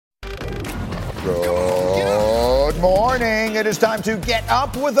Good morning. It is time to get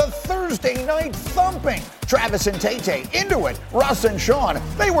up with a Thursday night thumping. Travis and Tay into it. Russ and Sean,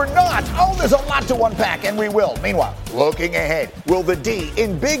 they were not. Oh, there's a lot to unpack, and we will. Meanwhile, looking ahead, will the D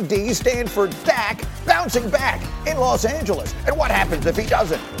in Big D stand for Dak bouncing back in Los Angeles? And what happens if he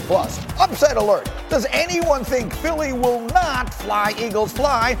doesn't? Plus, upset alert. Does anyone think Philly will not fly Eagles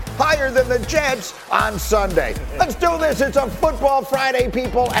fly higher than the Jets on Sunday? Let's do this. It's a Football Friday,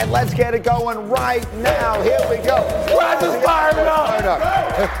 people, and let's get it going right now. Here we go. Rodgers fired up.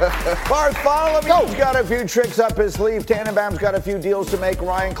 Bartholomew's got a few tricks up his sleeve. Tannenbaum's got a few deals to make.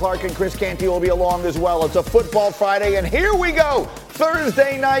 Ryan Clark and Chris Canty will be along as well. It's a Football Friday, and here we go.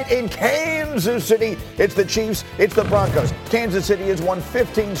 Thursday night in Kansas City. It's the Chiefs. It's the Broncos. Kansas City has won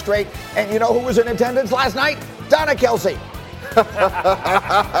 15 straight. And you know who was in attendance last night? Donna Kelsey.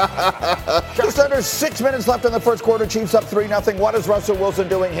 Just under 6 minutes left in the first quarter. Chiefs up 3-0. What is Russell Wilson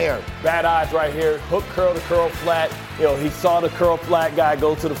doing here? Bad eyes right here. Hook curl to curl flat. You know, he saw the curl flat guy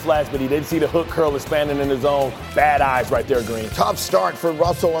go to the flats, but he didn't see the hook curl expanding in his own. Bad eyes right there, Green. Tough start for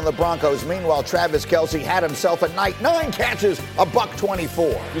Russell and the Broncos. Meanwhile, Travis Kelsey had himself a night. 9 catches,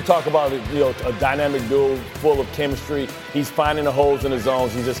 $124. You talk about a dynamic duo full of chemistry. He's finding the holes in his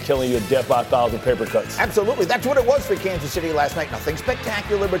zones. He's just killing you death by 1,000 paper cuts. Absolutely. That's what it was for Kansas City last night. Nothing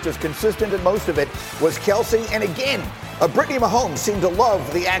spectacular, but just consistent, and most of it was Kelsey. And again, Brittany Mahomes seemed to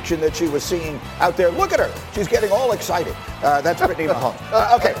love the action that she was seeing out there. Look at her. She's getting all excited. That's Brittany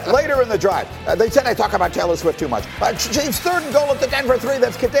Mahomes. Okay, later in the drive, they said I talk about Taylor Swift too much. Chiefs third and goal at the Denver 3.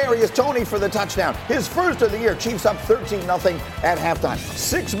 That's Kadarius Toney for the touchdown. His first of the year. Chiefs up 13-0 at halftime.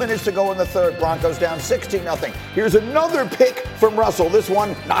 6 minutes to go in the third. Broncos down 16-0. Here's another pick from Russell. This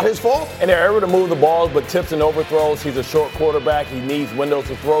one, not his fault. And they're able to move the balls, but tips and overthrows. He's a short quarterback. He needs windows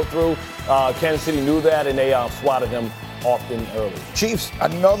to throw through. Kansas City knew that, and they swatted him often early. Chiefs,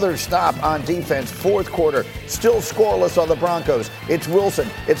 another stop on defense. Fourth quarter, still scoreless on the Broncos. It's Wilson.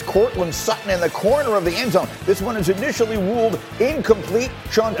 It's Cortland Sutton in the corner of the end zone. This one is initially ruled incomplete.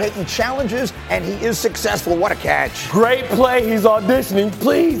 Sean Payton challenges, and he is successful. What a catch. Great play. He's auditioning.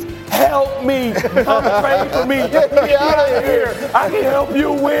 Please help me. Come pray for me. Get me out of here. I can help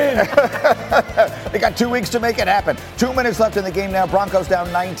you win. They got 2 weeks to make it happen. 2 minutes left in the game now. Broncos down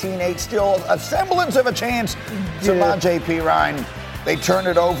 19-8. Still a semblance of a chance. Samaje Perine. They turn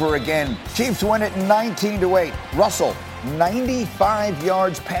it over again. Chiefs win it 19-8. Russell, 95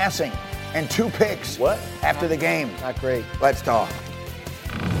 yards passing and 2 picks. What? After the game. Not great. Let's talk.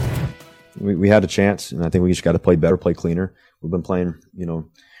 We had a chance, and I think we just got to play better, play cleaner. We've been playing,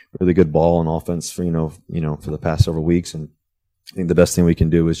 really good ball and offense for the past several weeks, and I think the best thing we can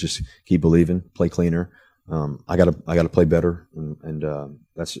do is just keep believing, play cleaner. I gotta play better, and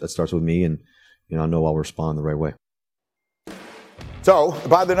that starts with me, and I know I'll respond the right way. So,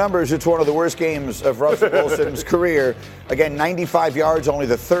 by the numbers, it's one of the worst games of Russell Wilson's career. Again, 95 yards, only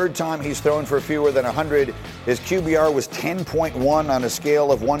the third time he's thrown for fewer than 100. His QBR was 10.1 on a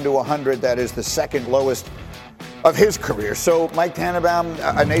scale of 1 to 100. That is the second lowest of his career. So, Mike Tannenbaum,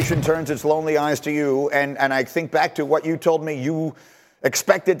 a nation turns its lonely eyes to you. And I think back to what you told me you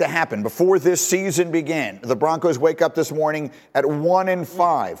expected to happen before this season began. The Broncos wake up this morning at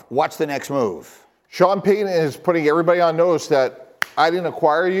 1-5. What's the next move? Sean Payton is putting everybody on notice that I didn't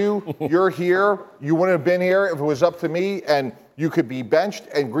acquire you. You're here. You wouldn't have been here if it was up to me, and you could be benched.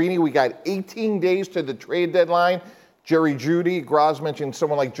 And Greeny, we got 18 days to the trade deadline. Jerry Jeudy, Graz mentioned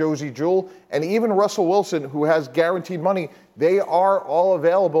someone like Josie Jewell, and even Russell Wilson, who has guaranteed money. They are all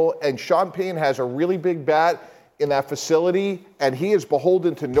available, and Sean Payton has a really big bat in that facility, and he is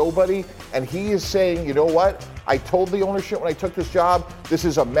beholden to nobody, and he is saying, you know what? I told the ownership when I took this job, this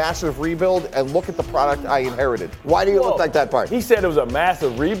is a massive rebuild, and look at the product I inherited. Why do you look like that part? He said it was a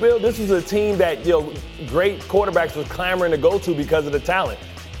massive rebuild. This was a team that, great quarterbacks was clamoring to go to because of the talent.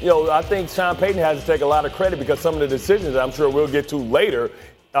 I think Sean Payton has to take a lot of credit because some of the decisions I'm sure we'll get to later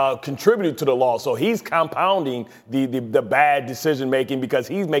contributed to the loss. So he's compounding the bad decision-making because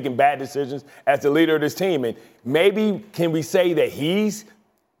he's making bad decisions as the leader of this team. And maybe can we say that he's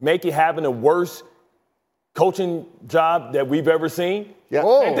having the worst coaching job that we've ever seen? Yeah.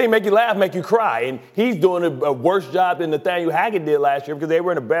 Same thing, make you laugh, make you cry. And he's doing a worse job than Nathaniel Hackett did last year because they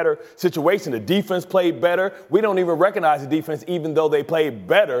were in a better situation. The defense played better. We don't even recognize the defense even though they played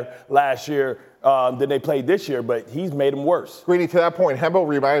better last year than they played this year, but he's made them worse. Greeny, to that point, Hembo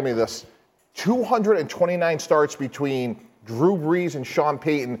reminded me of this. 229 starts between Drew Brees and Sean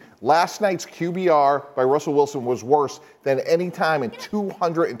Payton. Last night's QBR by Russell Wilson was worse than any time in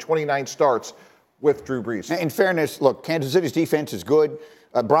 229 starts. with Drew Brees. In fairness, look, Kansas City's defense is good.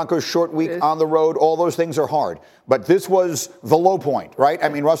 Broncos short week on the road. All those things are hard. But this was the low point, right? I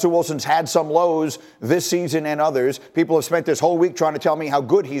mean, Russell Wilson's had some lows this season and others. People have spent this whole week trying to tell me how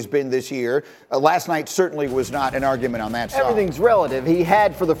good he's been this year. Last night certainly was not an argument on that side. Everything's relative. He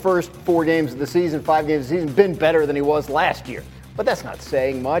had, for the first 4 games of the season, 5 games of the season, been better than he was last year. But that's not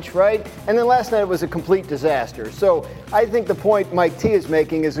saying much, right? And then last night was a complete disaster. So I think the point Mike T is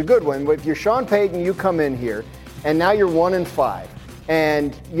making is a good one. If you're Sean Payton, you come in here, and now you're 1-5.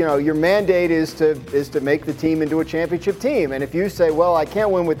 And, you know, your mandate is to make the team into a championship team. And if you say, well, I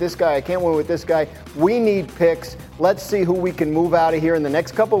can't win with this guy, I can't win with this guy, we need picks. Let's see who we can move out of here in the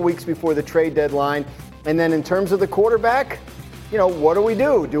next couple of weeks before the trade deadline. And then in terms of the quarterback, you know, what do we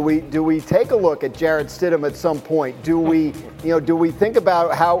do? Do we take a look at Jarrett Stidham at some point? Do we think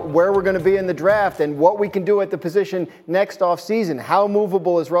about where we're going to be in the draft and what we can do at the position next offseason? How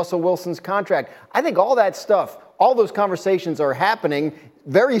movable is Russell Wilson's contract? I think all that stuff, all those conversations are happening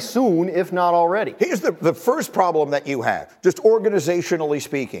very soon, if not already. Here's the first problem that you have, just organizationally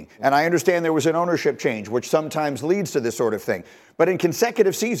speaking. And I understand there was an ownership change, which sometimes leads to this sort of thing. But in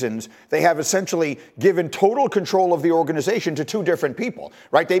consecutive seasons, they have essentially given total control of the organization to 2 different people,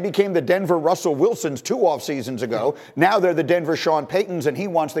 right? They became the Denver Russell Wilsons 2 off seasons ago. Now they're the Denver Sean Paytons, and he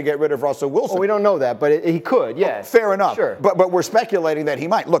wants to get rid of Russell Wilson. Well, we don't know that, but he could, yeah. Well, fair enough. Sure. But we're speculating that he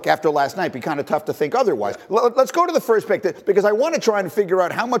might. Look, after last night, it'd be kind of tough to think otherwise. Let's go to the first pick, because I want to try and figure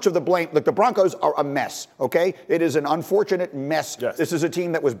out how much of the blame. Look, the Broncos are a mess, okay? It is an unfortunate mess. Yes. This is a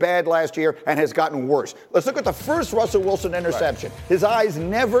team that was bad last year and has gotten worse. Let's look at the first Russell Wilson interception. Right. His eyes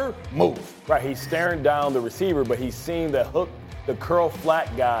never move. Right, he's staring down the receiver, but he's seeing the hook, the curl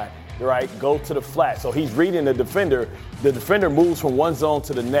flat guy, right, go to the flat. So he's reading the defender. The defender moves from one zone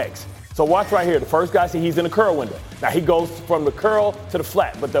to the next. So watch right here. The first guy, see, he's in the curl window. Now he goes from the curl to the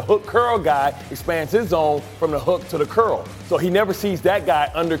flat, but the hook curl guy expands his zone from the hook to the curl. So he never sees that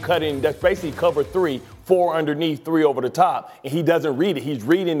guy undercutting. That's basically cover 3, 4 underneath, 3 over the top, and he doesn't read it. He's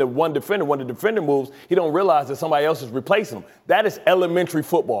reading the one defender. When the defender moves, he don't realize that somebody else is replacing him. That is elementary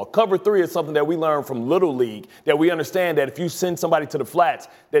football. Cover 3 is something that we learned from Little League, that we understand that if you send somebody to the flats,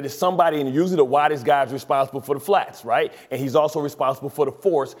 that is somebody, and usually the widest guy is responsible for the flats, right? And he's also responsible for the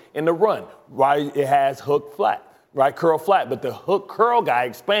force in the run. Why it has hook flat. Right, curl flat, but the hook curl guy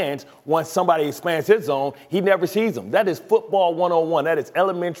expands. Once somebody expands his zone, he never sees them. That is football 101. That is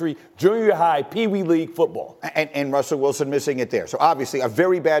elementary, junior high, Pee Wee League football. And Russell Wilson missing it there. So obviously a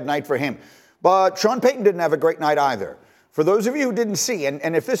very bad night for him. But Sean Payton didn't have a great night either. For those of you who didn't see,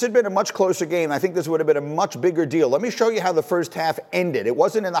 and if this had been a much closer game, I think this would have been a much bigger deal. Let me show you how the first half ended. It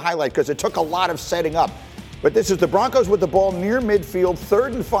wasn't in the highlight because it took a lot of setting up. But this is the Broncos with the ball near midfield,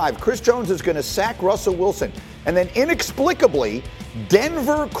 3rd and 5. Chris Jones is going to sack Russell Wilson. And then inexplicably,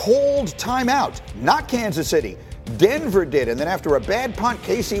 Denver called timeout. Not Kansas City. Denver did. And then after a bad punt,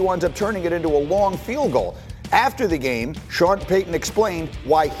 KC winds up turning it into a long field goal. After the game, Sean Payton explained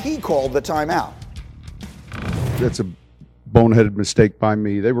why he called the timeout. That's a boneheaded mistake by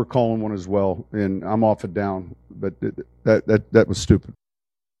me. They were calling one as well, and I'm off it down. But that was stupid.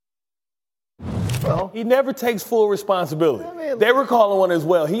 Well, he never takes full responsibility. I mean, they were calling one as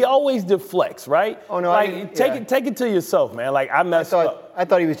well. He always deflects, right? Oh no! Take it to yourself, man. Like I messed up. I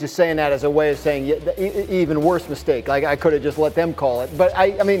thought he was just saying that as a way of saying even worse mistake. Like I could have just let them call it. But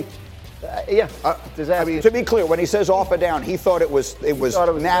disaster. To be clear, when he says off a down, he thought it was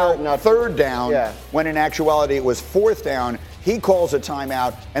now third down. Yeah. When in actuality it was 4th down. He calls a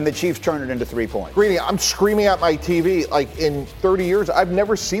timeout, and the Chiefs turn it into 3 points. Greeny, I'm screaming at my TV, like in 30 years, I've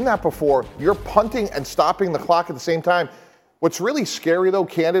never seen that before. You're punting and stopping the clock at the same time. What's really scary, though,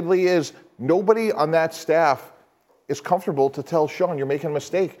 candidly, is nobody on that staff is comfortable to tell Sean you're making a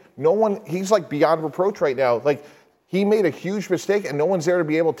mistake. No one, he's like beyond reproach right now. Like, he made a huge mistake, and no one's there to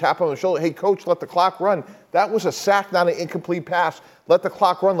be able to tap him on the shoulder. Hey, coach, let the clock run. That was a sack, not an incomplete pass. Let the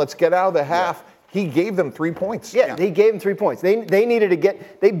clock run. Let's get out of the half. Yeah. He gave them 3 points. Yeah, he gave them 3 points. They needed to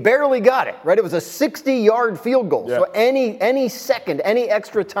they barely got it, right? It was a 60-yard field goal. Yeah. So any second, any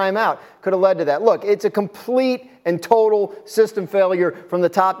extra timeout could have led to that. Look, it's a complete and total system failure from the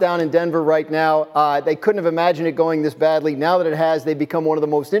top down in Denver right now. They couldn't have imagined it going this badly. Now that it has, they've become one of the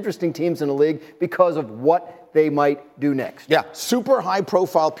most interesting teams in the league because of what they might do next. Yeah, super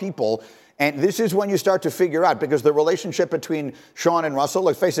high-profile people. And this is when you start to figure out, because the relationship between Sean and Russell,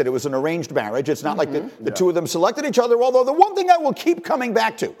 let's face it, it was an arranged marriage. It's not like the two of them selected each other, although the one thing I will keep coming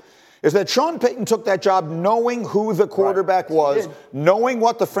back to is that Sean Payton took that job knowing who the quarterback was, knowing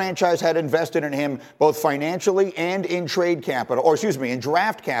what the franchise had invested in him, both financially and in in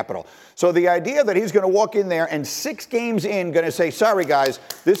draft capital. So the idea that he's going to walk in there and 6 games in going to say, sorry, guys,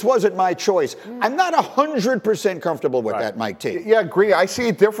 this wasn't my choice. I'm not 100% comfortable with that, Mike T. Yeah, agree. I see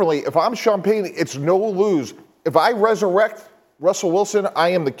it differently. If I'm Sean Payton, it's no lose. If I resurrect Russell Wilson, I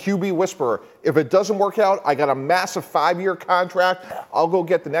am the QB whisperer. If it doesn't work out, I got a massive 5-year contract. I'll go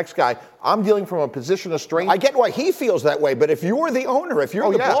get the next guy. I'm dealing from a position of strength. I get why he feels that way, but if you're the owner, if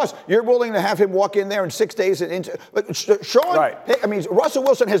you're the boss, you're willing to have him walk in there in 6 days. Sean, Russell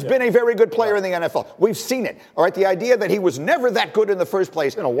Wilson has been a very good player in the NFL. We've seen it. All right, the idea that he was never that good in the first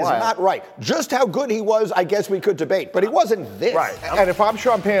place is not right. Just how good he was, I guess we could debate, but he wasn't this. Right. And if I'm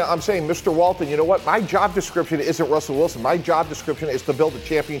Sean Payton, I'm saying, Mr. Walton, you know what? My job description isn't Russell Wilson. My job description is to build a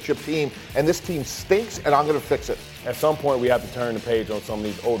championship team, and this team stinks, and I'm going to fix it. At some point, we have to turn the page on some of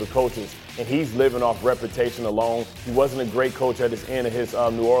these older coaches, and he's living off reputation alone. He wasn't a great coach at his end of his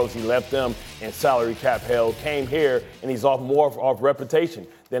New Orleans. He left them in salary cap hell, came here, and he's more off reputation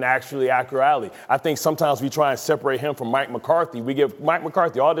than actually accuracy. I think sometimes we try and separate him from Mike McCarthy. We give Mike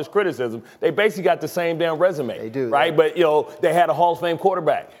McCarthy all this criticism. They basically got the same damn resume. They do. Right? But, they had a Hall of Fame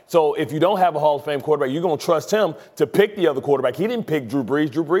quarterback. So if you don't have a Hall of Fame quarterback, you're going to trust him to pick the other quarterback. He didn't pick Drew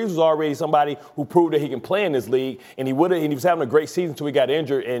Brees. Drew Brees was already somebody who proved that he can play in this league, and he was having a great season until he got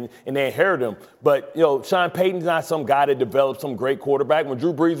injured, and they inherited him. But, Sean Payton's not some guy that developed some great quarterback. When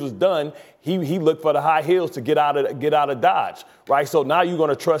Drew Brees was done, he looked for the high heels to get out of Dodge, right? So now you're going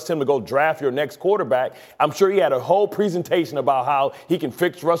to trust him to go draft your next quarterback. I'm sure he had a whole presentation about how he can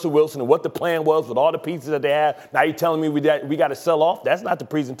fix Russell Wilson and what the plan was with all the pieces that they have. Now you're telling me we got to sell off? That's not the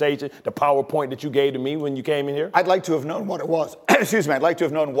presentation, the PowerPoint that you gave to me when you came in here. I'd like to have known what it was. Excuse me. I'd like to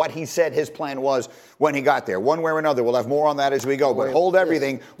have known what he said his plan was when he got there. One way or another. We'll have more on that as we go. But hold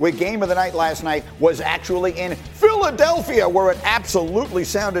everything. With Game of the Night last night was actually in Philadelphia, where it absolutely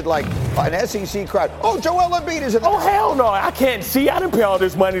sounded like an SEC crowd. Oh, Joel Embiid is in the Oh, hell no. I can't see. I didn't pay all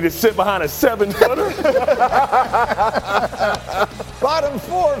this money to sit behind a 7-footer. Bottom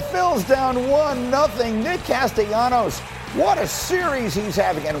 4, Phil's down 1-0. Nick Castellanos, what a series he's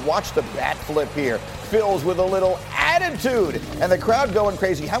having. And watch the bat flip here. Phil's with a little attitude. And the crowd going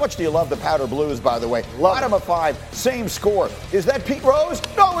crazy. How much do you love the Powder Blues, by the way? Bottom of 5, same score. Is that Pete Rose?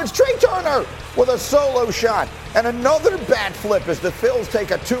 No, it's Trey Turner with a solo shot. And another bat flip as the Phils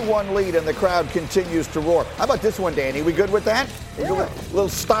take a 2-1 lead and the crowd continues to roar. How about this one, Danny? We good with that? Yeah. Little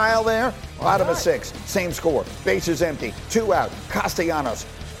style there? Bottom of 6, same score. Bases empty, 2 out. Castellanos.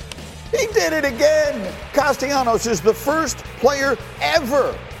 He did it again. Castellanos is the first player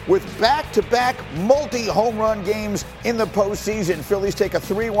ever with back-to-back multi-home run games in the postseason. Phillies take a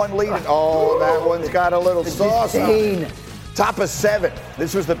 3-1 lead. And, that one's got a little sauce on it. Top of 7.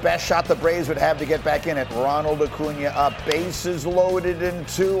 This was the best shot the Braves would have to get back in it. Ronald Acuna up. Bases loaded and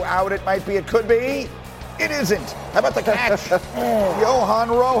 2 out. It might be. It could be. It isn't. How about the catch? Johan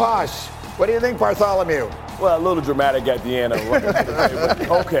Rojas. What do you think, Bartholomew? Well, a little dramatic at the end.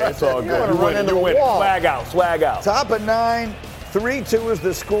 Okay, it's all good. You win. Swag out. Top of 9. 3-2 is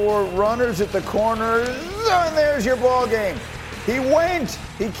the score. Runners at the corners. And there's your ball game. He went.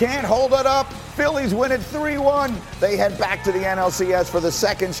 He can't hold it up. Phillies win it 3-1. They head back to the NLCS for the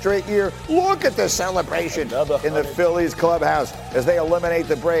 2nd straight year. Look at the celebration in the Phillies clubhouse as they eliminate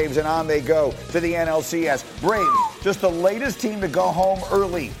the Braves, and on they go to the NLCS. Braves, just the latest team to go home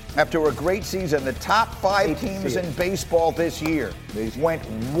early after a great season. The top 5 teams in baseball this year went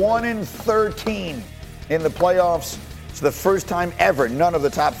 1-13 in the playoffs. It's the first time ever none of the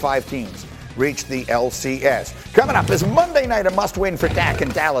top 5 teams reached the LCS. Coming up is Monday night, a must-win for Dak in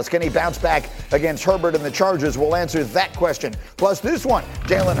Dallas. Can he bounce back against Herbert and the Chargers? We'll answer that question. Plus this one,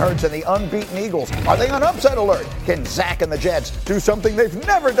 Jalen Hurts and the unbeaten Eagles. Are they on upset alert? Can Zach and the Jets do something they've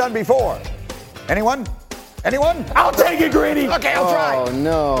never done before? Anyone? I'll take it, Greedy. Okay, I'll try. Oh,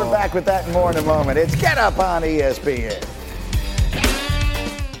 no. We're back with that and more in a moment. It's Get Up on ESPN.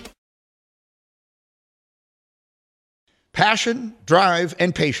 Passion, drive,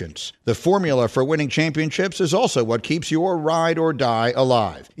 and patience. The formula for winning championships is also what keeps your ride or die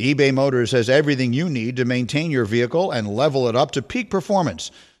alive. eBay Motors has everything you need to maintain your vehicle and level it up to peak performance.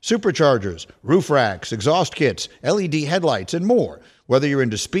 Superchargers, roof racks, exhaust kits, LED headlights, and more. Whether you're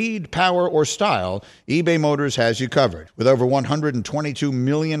into speed, power, or style, eBay Motors has you covered. With over 122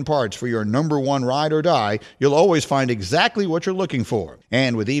 million parts for your number one ride or die, you'll always find exactly what you're looking for.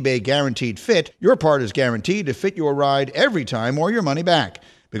 And with eBay Guaranteed Fit, your part is guaranteed to fit your ride every time or your money back.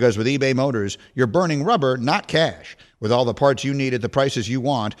 Because with eBay Motors, you're burning rubber, not cash. With all the parts you need at the prices you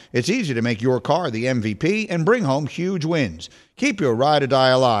want, it's easy to make your car the MVP and bring home huge wins. Keep your ride or die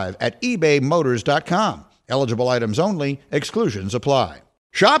alive at ebaymotors.com. Eligible items only. Exclusions apply.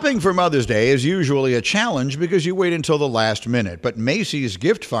 Shopping for Mother's Day is usually a challenge because you wait until the last minute, but Macy's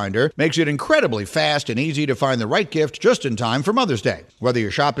Gift Finder makes it incredibly fast and easy to find the right gift just in time for Mother's Day. Whether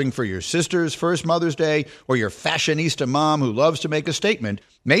you're shopping for your sister's first Mother's Day or your fashionista mom who loves to make a statement,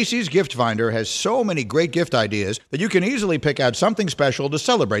 Macy's Gift Finder has so many great gift ideas that you can easily pick out something special to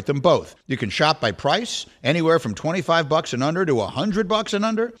celebrate them both. You can shop by price, anywhere from $25 and under to $100 and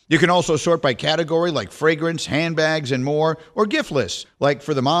under. You can also sort by category like fragrance, handbags, and more, or gift lists, like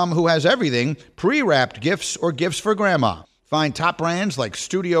for the mom who has everything, pre-wrapped gifts or gifts for grandma. Find top brands like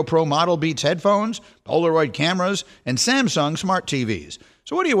Studio Pro Model Beats headphones, Polaroid cameras, and Samsung smart TVs.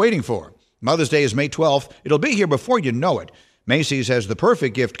 So what are you waiting for? Mother's Day is May 12th. It'll be here before you know it. Macy's has the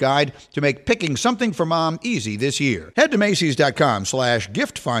perfect gift guide to make picking something for mom easy this year. Head to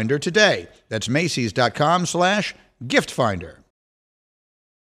Macys.com/gift finder today. That's Macys.com/gift finder.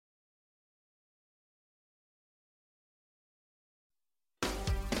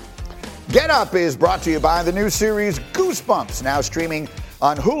 Get Up is brought to you by the new series Goosebumps, now streaming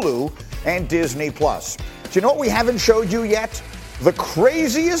on Hulu and Disney+. Do you know what we haven't showed you yet? The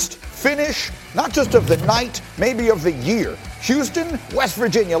craziest finish, not just of the night, maybe of the year. Houston, West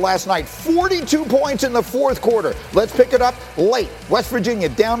Virginia last night, 42 points in the fourth quarter. Let's pick it up late. West Virginia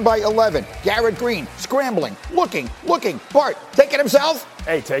down by 11. Garrett Green scrambling, looking. Bart, take it himself.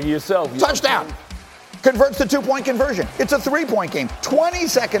 Hey, take it yourself. Touchdown. Converts the two-point conversion. It's a three-point game. 20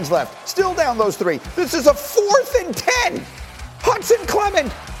 seconds left. Still down those three. This is a 4th and 10. Hudson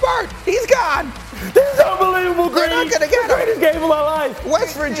Clement. Bart, he's gone. This is unbelievable. They're not going to get him. Greatest game of my life.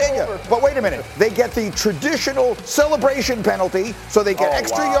 West Virginia. But wait a minute. They get the traditional celebration penalty, so they get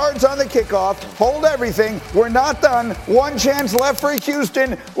extra yards on the kickoff. Hold everything. We're not done. One chance left for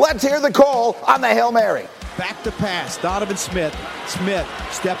Houston. Let's hear the call on the Hail Mary. Back to pass. Donovan Smith. Smith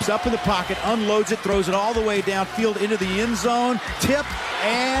steps up in the pocket, unloads it, throws it all the way downfield into the end zone. Tip,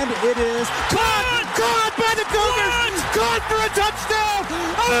 and it is caught by the Cougars. Caught for a touchdown.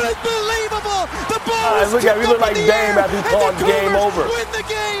 Unbelievable. The ball is look at me, look like Dame after he called the game over. Win the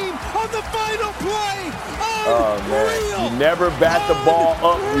game on the final play. Oh, man. You never bat the ball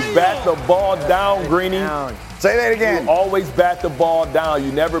up. You bat the ball down, Greeny. Say that again. You always bat the ball down.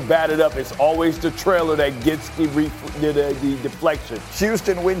 You never bat it up. It's always the trailer that gets the deflection.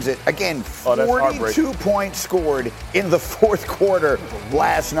 Houston wins it. Again, 42 points scored in the fourth quarter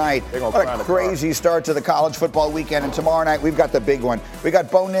last night. What a crazy start to the college football weekend. And tomorrow night, we've got the big one. We got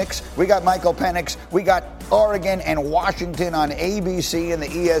Bo Nix. We got Michael Penix. We got Oregon and Washington on ABC and the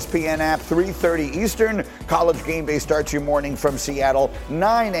ESPN app, 3:30 Eastern. College Game Day starts your morning from Seattle,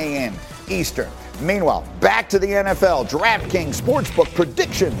 9 a.m. Eastern. Meanwhile, back to the NFL. DraftKings Sportsbook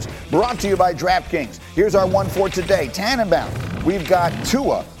predictions brought to you by DraftKings. Here's our one for today. Tannenbaum. We've got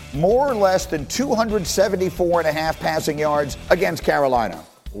Tua, more or less than 274.5 passing yards against Carolina.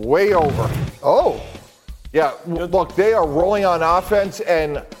 Way over. Oh. Yeah, look, they are rolling on offense,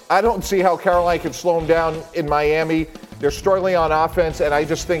 and I don't see how Carolina can slow them down in Miami. They're struggling on offense, and I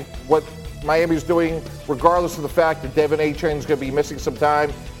just think what Miami's doing, regardless of the fact that Devin A-Chain's going to be missing some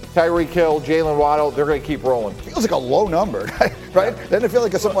time, Tyreek Hill, Jalen Waddle, they're going to keep rolling. Feels like a low number, right? Doesn't it feel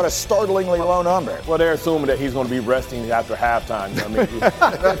like somewhat a startlingly low number? Well, they're assuming that he's going to be resting after halftime. I mean,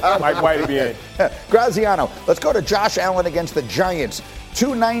 Mike White will be in. Graziano, let's go to Josh Allen against the Giants.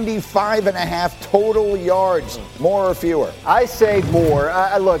 295.5 total yards, more or fewer? I say more.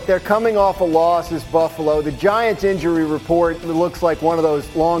 Look, they're coming off a loss as Buffalo. The Giants injury report looks like one of those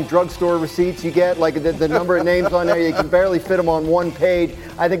long drugstore receipts you get, like the number of names on there. You can barely fit them on one page.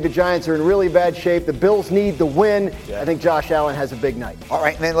 I think the Giants are in really bad shape. The Bills need the win. I think Josh Allen has a big night. All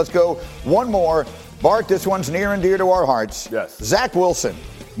right, and then let's go one more. Bart, this one's near and dear to our hearts. Yes. Zach Wilson,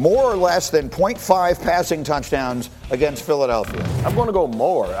 more or less than 0.5 passing touchdowns against Philadelphia. I'm going to go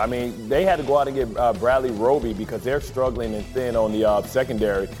more. I mean, they had to go out and get Bradley Roby because they're struggling and thin on the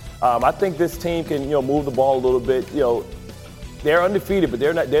secondary. I think this team can, move the ball a little bit. They're undefeated, but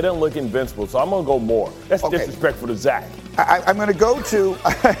they don't look invincible. So I'm going to go more. That's disrespectful to Zach. I'm going to go to,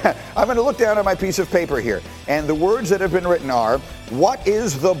 I'm going to look down at my piece of paper here. And the words that have been written are, what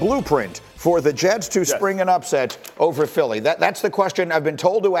is the blueprint for the Jets to spring an upset over Philly? That's the question I've been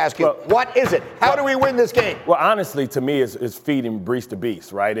told to ask you. Well, what is it? How do we win this game? Well, honestly, to me, it's feeding Brees the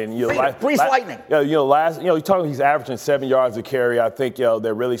Beast, right? And Brees Lightning. You're talking. He's averaging 7 yards a carry. I think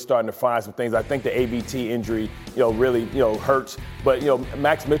they're really starting to find some things. I think the ABT injury, really hurts. But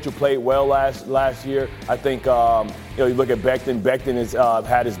Max Mitchell played well last year. I think You look at Becton. Becton has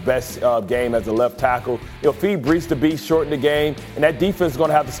had his best game as a left tackle. Feed Brees the beast, shorten the game, and that defense is going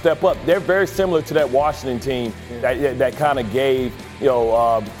to have to step up. They're very similar to that Washington team that kind of gave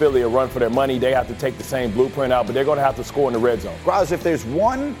Philly a run for their money. They have to take the same blueprint out, but they're going to have to score in the red zone. Graz, if there's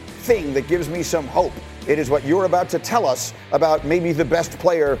one thing that gives me some hope, it is what you're about to tell us about maybe the best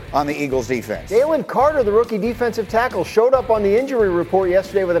player on the Eagles defense. Jalen Carter, the rookie defensive tackle, showed up on the injury report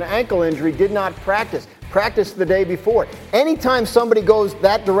yesterday with an ankle injury, did not practice the day before. Anytime somebody goes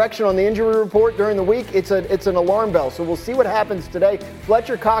that direction on the injury report during the week, it's an alarm bell. So we'll see what happens today.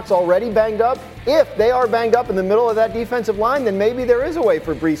 Fletcher Cox already banged up. If they are banged up in the middle of that defensive line, then maybe there is a way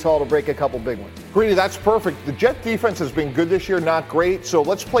for Breece Hall to break a couple big ones. Greeny, that's perfect. The Jet defense has been good this year, not great. So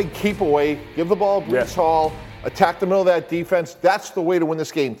let's play keep away. Give the ball to Breece Hall. Attack the middle of that defense. That's the way to win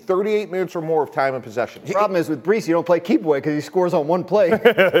this game. 38 minutes or more of time and possession. The problem is with Breece, you don't play keep away because he scores on one play.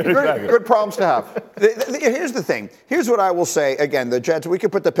 Good problems to have. Here's the thing. Here's what I will say. Again, the Jets, we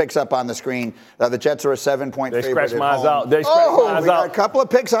could put the picks up on the screen. The Jets are a 7-point favorite. They scratch mines out. We got a couple of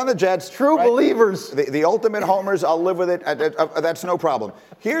picks on the Jets. True believers. The ultimate homers, I'll live with it. That's no problem.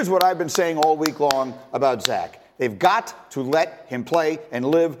 Here's what I've been saying all week long about Zach. They've got to let him play and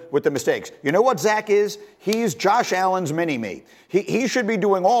live with the mistakes. You know what Zach is? He's Josh Allen's mini-me. He should be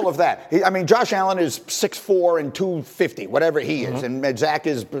doing all of that. Josh Allen is 6'4" and 250, whatever he is, and Zach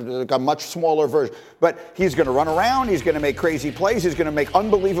is a much smaller version. But he's going to run around, he's going to make crazy plays, he's going to make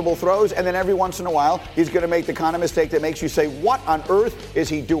unbelievable throws, and then every once in a while, he's going to make the kind of mistake that makes you say, what on earth is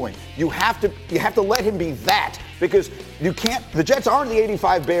he doing? You have to let him be that, because you can't. The Jets aren't the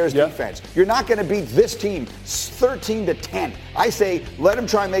 85 Bears defense. You're not going to beat this team 13-10. I say let him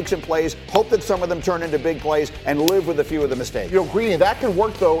try and make some plays, hope that some of them turn into big plays, and live with a few of the mistakes. Greeny, that can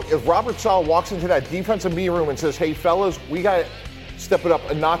work, though, if Robert Saleh walks into that defensive meeting room and says, hey, fellas, we got to step it up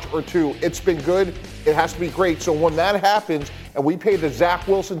a notch or two. It's been good. It has to be great. So when that happens and we pay the Zach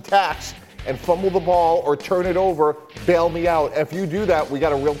Wilson tax and fumble the ball or turn it over, bail me out. If you do that, we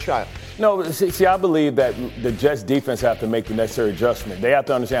got a real shot. No, see, I believe that the Jets defense have to make the necessary adjustment. They have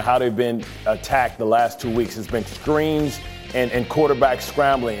to understand how they've been attacked the last 2 weeks. It's been screens and quarterback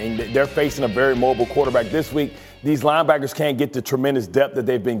scrambling, and they're facing a very mobile quarterback this week. These linebackers can't get the tremendous depth that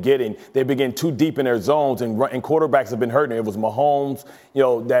they've been getting. They've been getting too deep in their zones, and quarterbacks have been hurting. It was Mahomes,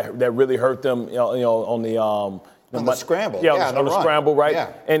 that really hurt them, on the scramble. On the scramble, right?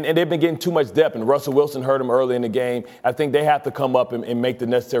 Yeah. And they've been getting too much depth, and Russell Wilson hurt them early in the game. I think they have to come up and make the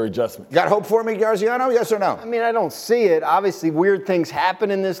necessary adjustments. Got hope for me, Garziano? Yes or no? I don't see it. Obviously, weird things happen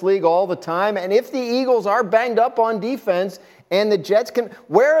in this league all the time, and if the Eagles are banged up on defense, and the Jets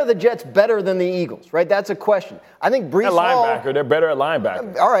where are the Jets better than the Eagles, right? That's a question. I think Breece Hall. Linebacker, they're better at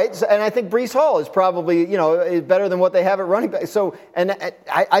linebacker. All right, and I think Breece Hall is probably, is better than what they have at running back. So, and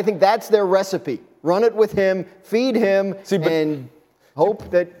I think that's their recipe. Run it with him, feed him, and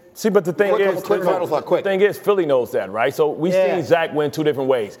hope that. See, but the thing is, Philly knows that, right? So we've seen Zach win two different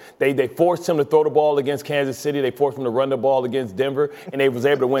ways. They forced him to throw the ball against Kansas City. They forced him to run the ball against Denver, and they was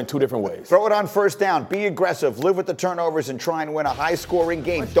able to win two different ways. Throw it on first down. Be aggressive. Live with the turnovers and try and win a high-scoring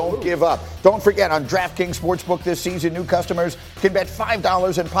game. Don't give up. Don't forget, on DraftKings Sportsbook this season, new customers can bet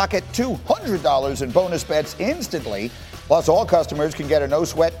 $5 and pocket $200 in bonus bets instantly. Plus, all customers can get a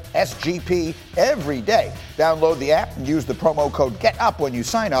no-sweat SGP every day. Download the app and use the promo code GETUP when you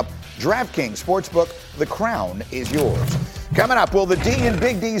sign up. DraftKings Sportsbook, the crown is yours. Coming up, will the D in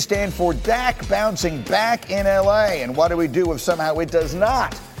Big D stand for Dak bouncing back in L.A.? And what do we do if somehow it does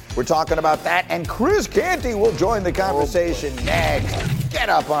not? We're talking about that, and Chris Canty will join the conversation next. Get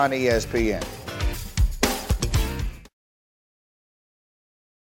Up on ESPN.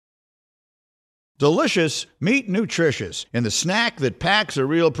 Delicious, meet nutritious. In the snack that packs a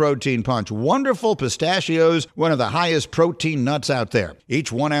real protein punch, Wonderful Pistachios, one of the highest protein nuts out there.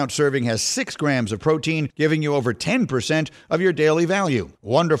 Each 1 ounce serving has 6 grams of protein, giving you over 10% of your daily value.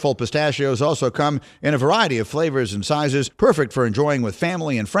 Wonderful Pistachios also come in a variety of flavors and sizes, perfect for enjoying with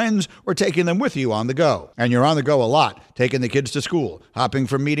family and friends or taking them with you on the go. And you're on the go a lot, taking the kids to school, hopping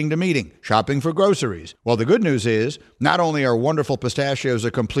from meeting to meeting, shopping for groceries. Well, the good news is, not only are Wonderful Pistachios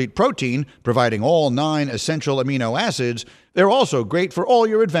a complete protein, providing all 9 essential amino acids, they're also great for all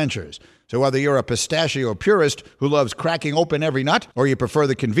your adventures. So whether you're a pistachio purist who loves cracking open every nut, or you prefer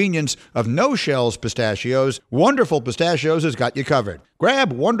the convenience of no-shells pistachios, Wonderful Pistachios has got you covered.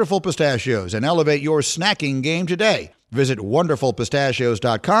 Grab Wonderful Pistachios and elevate your snacking game today. Visit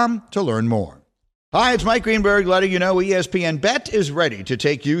wonderfulpistachios.com to learn more. Hi, it's Mike Greenberg letting you know ESPN Bet is ready to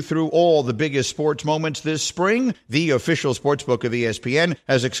take you through all the biggest sports moments this spring. The official sportsbook of ESPN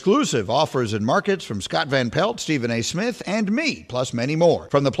has exclusive offers and markets from Scott Van Pelt, Stephen A. Smith, and me, plus many more.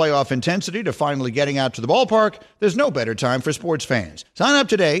 From the playoff intensity to finally getting out to the ballpark, there's no better time for sports fans. Sign up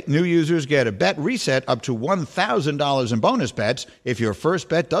today. New users get a bet reset up to $1,000 in bonus bets if your first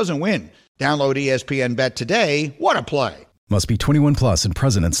bet doesn't win. Download ESPN Bet today. What a play. Must be 21 plus and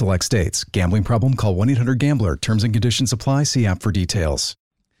present in select states. Gambling problem? Call 1-800-GAMBLER. Terms and conditions apply. See app for details.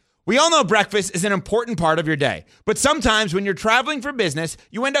 We all know breakfast is an important part of your day. But sometimes when you're traveling for business,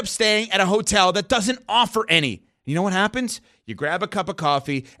 you end up staying at a hotel that doesn't offer any. You know what happens? You grab a cup of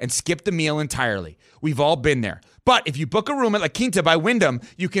coffee and skip the meal entirely. We've all been there. But if you book a room at La Quinta by Wyndham,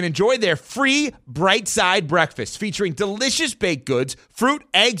 you can enjoy their free Bright Side breakfast featuring delicious baked goods, fruit,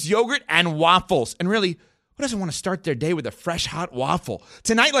 eggs, yogurt, and waffles. And really, who doesn't want to start their day with a fresh, hot waffle?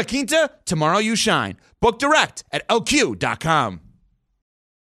 Tonight, La Quinta, tomorrow you shine. Book direct at lq.com.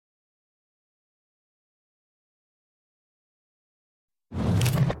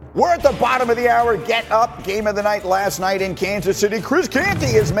 We're at the bottom of the hour. Get up. Game of the night last night in Kansas City. Chris Canty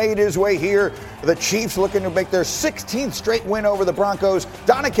has made his way here. The Chiefs looking to make their 16th straight win over the Broncos.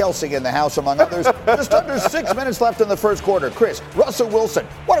 Donna Kelsey in the house, among others. Just under 6 minutes left in the first quarter. Chris, Russell Wilson,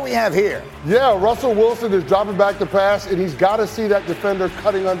 what do we have here? Yeah, Russell Wilson is dropping back the pass, and he's got to see that defender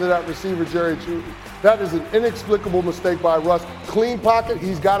cutting under that receiver, Jerry Jeudy. That is an inexplicable mistake by Russ. Clean pocket,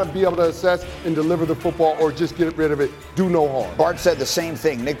 he's got to be able to assess and deliver the football or just get rid of it. Do no harm. Bart said the same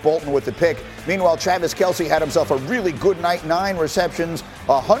thing. Nick Bolton with the pick. Meanwhile, Travis Kelce had himself a really good night. 9 receptions,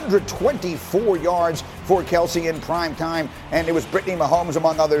 124 yards for Kelce in prime time. And it was Brittany Mahomes,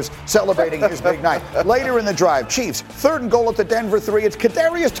 among others, celebrating his big night. Later in the drive, Chiefs, 3rd and goal at the Denver 3. It's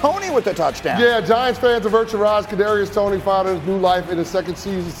Kadarius Toney with the touchdown. Yeah, Giants fans have virtualized Kadarius Toney found his new life in his second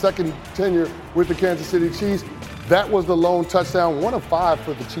season, second tenure with the Kansas City Chiefs. That was the lone touchdown, 1 of 5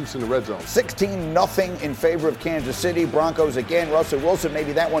 for the Chiefs in the red zone. 16-0 in favor of Kansas City. Broncos again. Russell Wilson,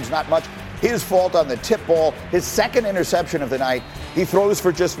 maybe that one's not much his fault on the tip ball. His second interception of the night. He throws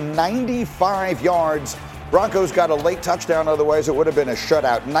for just 95 yards. Broncos got a late touchdown, otherwise it would have been a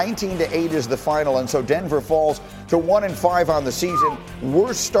shutout. 19-8 is the final, and so Denver falls to 1-5 on the season.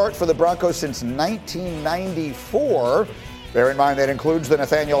 Worst start for the Broncos since 1994. Bear in mind that includes the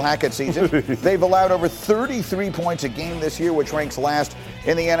Nathaniel Hackett season. They've allowed over 33 points a game this year, which ranks last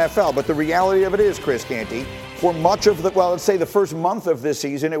in the NFL. But the reality of it is, Chris Canty, for much of let's say the first month of this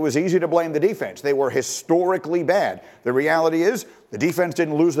season, it was easy to blame the defense. They were historically bad. The reality is the defense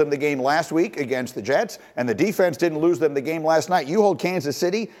didn't lose them the game last week against the Jets, and the defense didn't lose them the game last night. You hold Kansas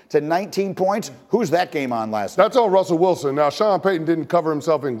City to 19 points. Who's that game on last night? That's on Russell Wilson. Now, Sean Payton didn't cover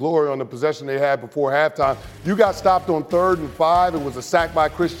himself in glory on the possession they had before halftime. You got stopped on 3rd and 5. It was a sack by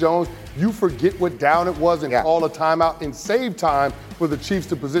Chris Jones. You forget what down it was and call a timeout and save time for the Chiefs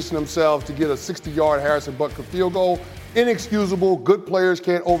to position themselves to get a 60-yard Harrison Butker field goal. Inexcusable. Good players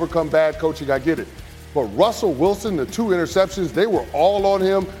can't overcome bad coaching. I get it. But Russell Wilson, the 2 interceptions, they were all on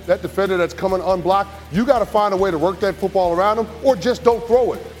him. That defender that's coming unblocked, you got to find a way to work that football around him or just don't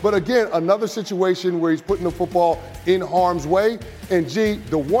throw it. But again, another situation where he's putting the football in harm's way. And,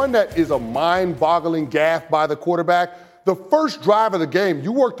 the one that is a mind-boggling gaffe by the quarterback, the first drive of the game,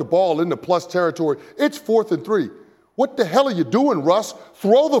 you work the ball into plus territory. It's 4th and 3. What the hell are you doing, Russ?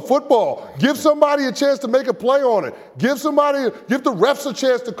 Throw the football. Give somebody a chance to make a play on it. Give the refs a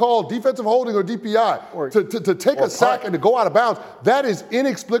chance to call defensive holding or DPI to take a sack and to go out of bounds. That is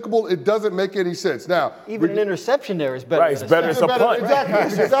inexplicable. It doesn't make any sense. Now, even an interception there is better. Right, it's better than a punt.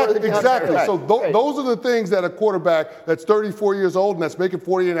 Exactly. So those are the things that a quarterback that's 34 years old and that's making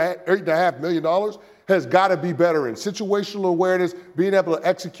 $48.5 million has got to be better in. Situational awareness, being able to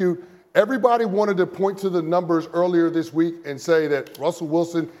execute. Everybody wanted to point to the numbers earlier this week and say that Russell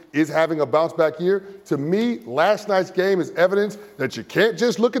Wilson is having a bounce back year. To me, last night's game is evidence that you can't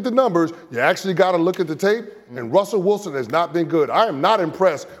just look at the numbers. You actually got to look at the tape. And Russell Wilson has not been good. I am not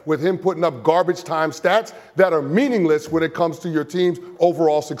impressed with him putting up garbage time stats that are meaningless when it comes to your team's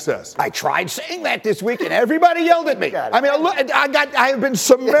overall success. I tried saying that this week, and everybody yelled at me. I mean, I have been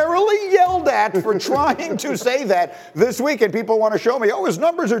summarily yelled at for trying to say that this week, and people want to show me, his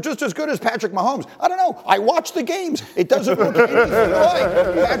numbers are just as good as Patrick Mahomes. I don't know. I watch the games. It doesn't look anything like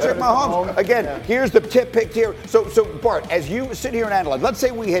Patrick Mahomes. Again, here's the tip picked here. So Bart, as you sit here and analyze, let's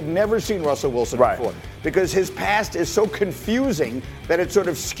say we had never seen Russell Wilson before. because his past is so confusing that it sort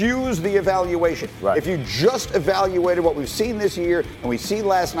of skews the evaluation. Right. If you just evaluated what we've seen this year and we see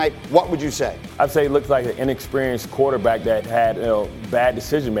last night, what would you say? I'd say he looks like an inexperienced quarterback that had bad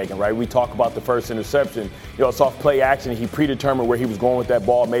decision making, right? We talk about the first interception. It's off play action. He predetermined where he was going with that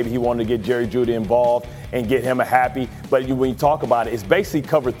ball. Maybe he wanted to get Jerry Jeudy involved and get him a happy. But when you talk about it, it's basically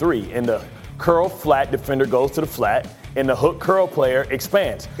cover 3. And the curl flat defender goes to the flat, and the hook curl player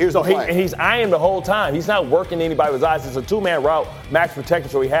expands. He's eyeing the whole time. He's not working anybody with his eyes. It's a 2-man route, max protection,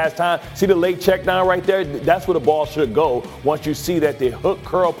 so he has time. See the late check down right there? That's where the ball should go once you see that the hook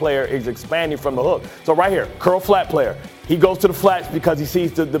curl player is expanding from the hook. So right here, curl flat player. He goes to the flats because he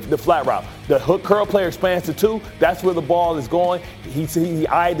sees the flat route. The hook curl player expands to 2. That's where the ball is going. He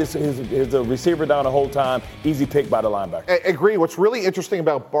eyed his receiver down the whole time. Easy pick by the linebacker. I agree. What's really interesting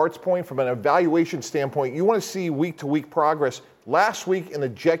about Bart's point from an evaluation standpoint, you want to see week-to-week progress. Last week in the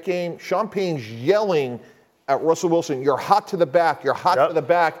Jet game, Sean Payton's yelling at Russell Wilson, "You're hot to the back. You're hot to the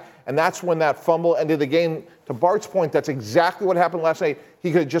back." And that's when that fumble ended the game. To Bart's point, that's exactly what happened last night.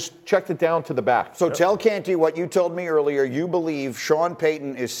 He could have just checked it down to the back. So tell Canty what you told me earlier. You believe Sean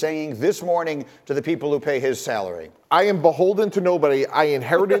Payton is saying this morning to the people who pay his salary. I am beholden to nobody. I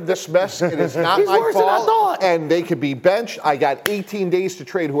inherited this mess. It is not my fault. And they could be benched. I got 18 days to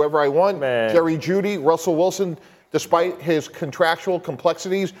trade whoever I want. Jerry Jeudy, Russell Wilson, despite his contractual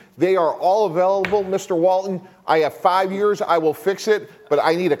complexities, they are all available. Mr. Walton, I have 5 years. I will fix it, but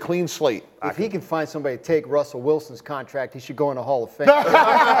I need a clean slate. If he can find somebody to take Russell Wilson's contract, he should go in the Hall of Fame. I'm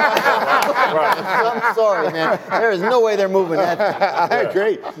sorry, man. There is no way they're moving that. I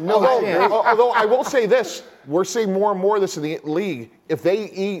agree. Although I will say this, we're seeing more and more of this in the league. If they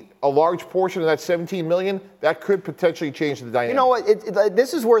eat a large portion of that $17 million, that could potentially change the dynamic. You know what?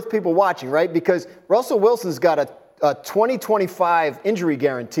 This is worth people watching, right? Because Russell Wilson's got a 2025 injury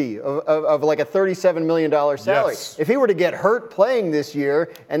guarantee of like a $37 million salary. Yes. If he were to get hurt playing this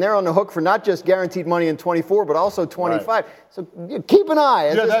year, and they're on the hook for not just guaranteed money in 24, but also 25. Right. So keep an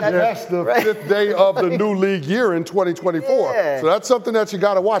eye. That's the 5th day of the new league year in 2024. Yeah. So that's something that you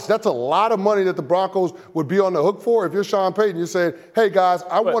got to watch. That's a lot of money that the Broncos would be on the hook for. If you're Sean Payton, you're saying, hey, guys,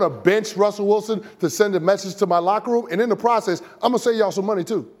 I want to bench Russell Wilson to send a message to my locker room. And in the process, I'm going to save y'all some money,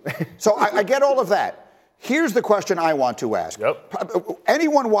 too. So I get all of that. Here's the question I want to ask.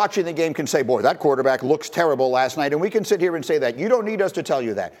 Anyone watching the game can say, boy, that quarterback looks terrible last night, and we can sit here and say that. You don't need us to tell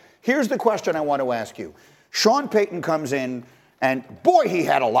you that. Here's the question I want to ask you. Sean Payton comes in, and boy, he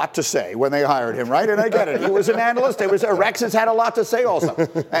had a lot to say when they hired him, right? And I get it. He was an analyst. Rex has had a lot to say also.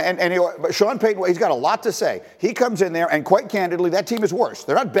 But Sean Payton, he's got a lot to say. He comes in there, and quite candidly, that team is worse.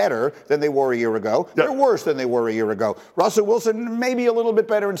 They're not better than they were a year ago. They're worse than they were a year ago. Russell Wilson, maybe a little bit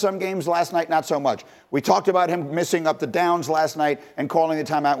better in some games. Last night, not so much. We talked about him missing up the downs last night and calling the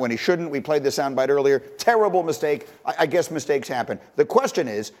timeout when he shouldn't. We played the soundbite earlier. Terrible mistake. I guess mistakes happen. The question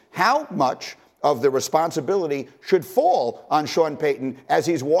is, how much of the responsibility should fall on Sean Payton as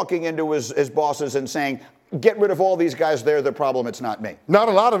he's walking into his bosses and saying, get rid of all these guys, they're the problem, it's not me? Not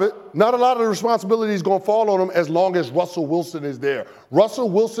a lot of it. Not a lot of the responsibility is going to fall on him as long as Russell Wilson is there. Russell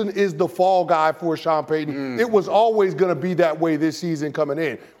Wilson is the fall guy for Sean Payton. It was always going to be that way this season coming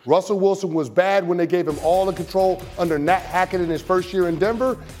in. Russell Wilson was bad when they gave him all the control under Nat Hackett in his first year in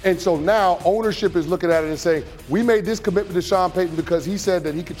Denver. And so now ownership is looking at it and saying, we made this commitment to Sean Payton because he said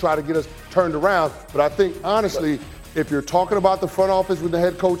that he could try to get us turned around. But I think, honestly, if you're talking about the front office with the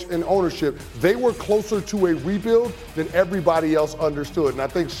head coach and ownership, they were closer to a rebuild than everybody else understood. And I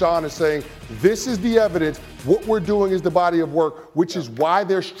think Sean is saying, this is the evidence. What we're doing is the body of work, which is why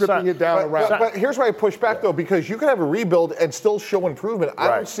they're stripping it down around. But here's why I push back, though, because you can have a rebuild and still show improvement. I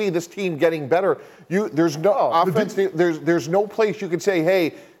don't see this team getting better. There's no offense. There's no place you can say,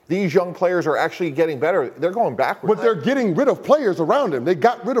 hey, these young players are actually getting better. They're going backwards. But they're getting rid of players around him. They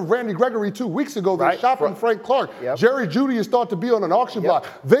got rid of Randy Gregory 2 weeks ago. They're shopping Frank Clark. Jerry Jeudy is thought to be on an auction block.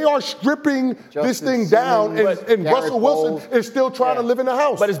 They are stripping this thing down, and Russell Wilson is still trying to live in the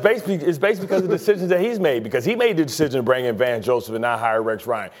house. But it's basically because of the decisions that he's made, because he made the decision to bring in Van Joseph and not hire Rex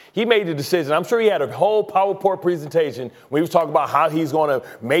Ryan. He made the decision. I'm sure he had a whole PowerPoint presentation when he was talking about how he's going to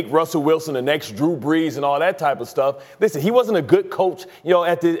make Russell Wilson the next Drew Brees and all that type of stuff. Listen, he wasn't a good coach,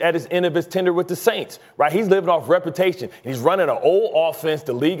 at his end of his tenure with the Saints, right? He's living off reputation. He's running an old offense.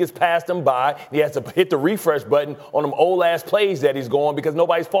 The league has passed him by. He has to hit the refresh button on them old-ass plays that he's going because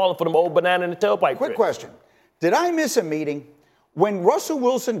nobody's falling for them old banana in the tailpipe. Quick question. Did I miss a meeting? When Russell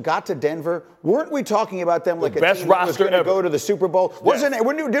Wilson got to Denver, weren't we talking about them like a best team that was roster going to ever. go to the Super Bowl? Wasn't it?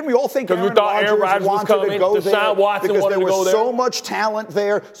 Didn't we all think Because we thought Aaron Rodgers was wanted coming, to go Deshaun there Watson because wanted there to go was there. so much talent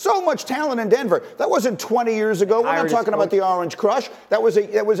there, so much talent in Denver. That wasn't 20 years ago. We're not talking about the Orange Crush. That was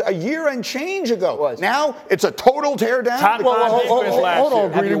a year and change ago. Now it's a total teardown. Hold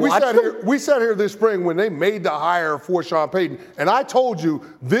on, Greedy. We sat here this spring when they made the hire for Sean Payton, and I told you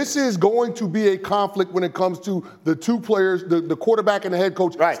this is going to be a conflict when it comes to the two players, the quarterback and the head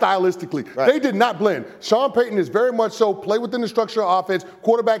coach, stylistically. They did not blend. Sean Payton is very much so play within the structure of offense,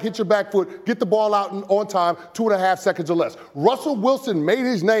 quarterback hit your back foot, get the ball out on time, 2.5 seconds or less. Russell Wilson made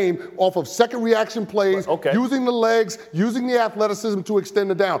his name off of second reaction plays, using the legs, using the athleticism to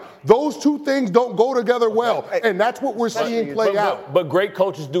extend it down. Those two things don't go together well, and that's what we're seeing play out. But great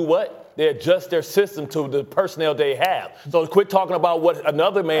coaches do what? They adjust their system to the personnel they have. So quit talking about what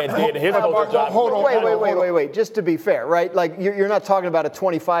another man did in his coaching job. Wait. Just to be fair, right? Like, you're not talking about a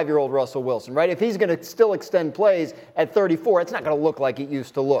 25-year-old Russell Wilson, right? If he's going to still extend plays at 34, it's not going to look like it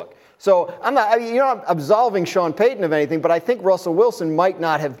used to look. So I'm not absolving Sean Payton of anything, but I think Russell Wilson might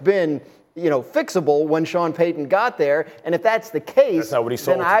not have been fixable when Sean Payton got there. And if that's the case,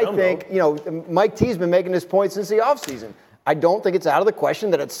 then I think, Mike T's been making this point since the offseason. I don't think it's out of the question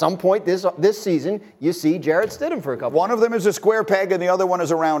that at some point this season you see Jarrett Stidham for a couple. One of them is a square peg and the other one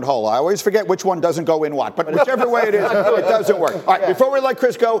is a round hole. I always forget which one doesn't go in what, but whichever way it is, it doesn't work. All right, before we let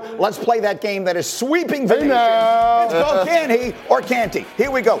Chris go, let's play that game that is sweeping the nation. It's called Can He or Can't He?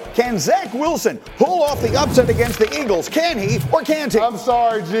 Here we go. Can Zach Wilson pull off the upset against the Eagles? Can he or can't he? I'm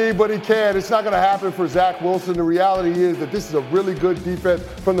sorry, G, but he can. It's not going to happen for Zach Wilson. The reality is that this is a really good defense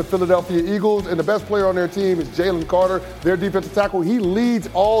from the Philadelphia Eagles, and the best player on their team is Jalen Carter, their defensive tackle. He leads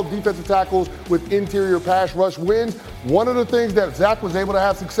all defensive tackles with interior pass rush wins. One of the things that Zach was able to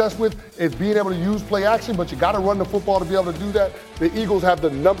have success with is being able to use play action, but you got to run the football to be able to do that. The Eagles have the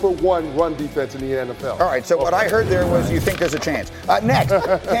 #1 run defense in the NFL. All right, so what I heard there was you think there's a chance. Next,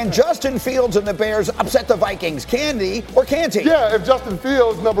 can Justin Fields and the Bears upset the Vikings? Can he or can't he? Yeah, if Justin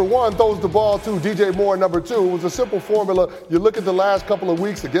Fields, #1, throws the ball to DJ Moore, #2, it was a simple formula. You look at the last couple of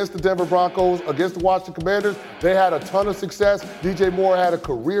weeks against the Denver Broncos, against the Washington Commanders, they had a ton of success. DJ Moore had a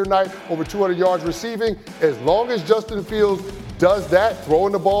career night, over 200 yards receiving. As long as Justin Fields does that,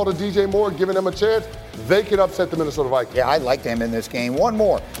 throwing the ball to DJ Moore, giving them a chance, they can upset the Minnesota Vikings. Yeah, I liked him in this game. One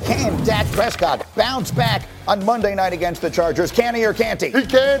more. Can Dak Prescott bounce back on Monday night against the Chargers? Can he or can't he? He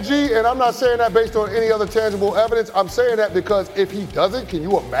can, G, and I'm not saying that based on any other tangible evidence. I'm saying that because if he doesn't, can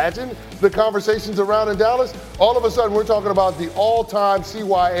you imagine the conversations around in Dallas? All of a sudden, we're talking about the all-time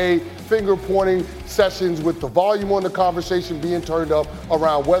CYA finger-pointing sessions with the volume on the conversation being turned up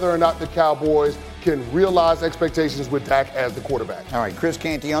around whether or not the Cowboys can realize expectations with Dak as the quarterback. All right, Chris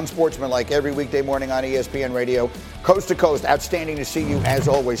Canty, unsportsmanlike, every weekday morning on ESPN Radio, coast to coast. Outstanding to see you as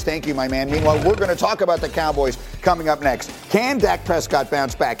always. Thank you, my man. Meanwhile, we're going to talk about the Cowboys coming up next. Can Dak Prescott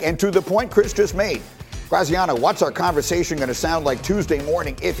bounce back? And to the point Chris just made, Graziano, what's our conversation going to sound like Tuesday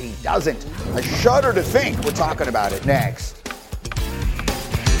morning if he doesn't? I shudder to think we're talking about it next.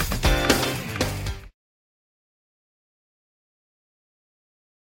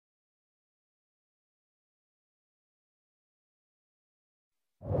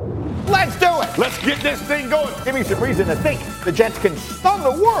 Let's do it. Let's get this thing going. Give me some reason to think the Jets can stun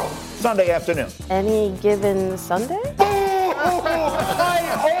the world Sunday afternoon. Any given Sunday?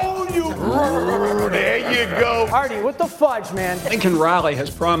 I own you. There you go. Artie, what the fudge, man? Lincoln Riley has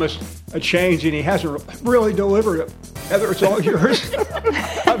promised a change, and he hasn't really delivered it. Heather, it's all yours.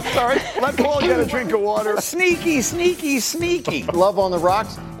 I'm sorry. Let Paul get a drink of water. Sneaky, sneaky, sneaky. Love on the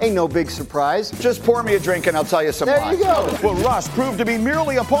rocks ain't no big surprise. Just pour me a drink and I'll tell you some There lies. you go. Will Russ prove to be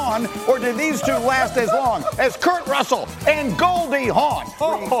merely a pawn, or did these two last as long as Kurt Russell and Goldie Hawn?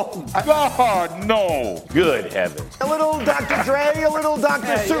 Oh, God, no. Good heavens. A little Dr. Dre, a little Dr.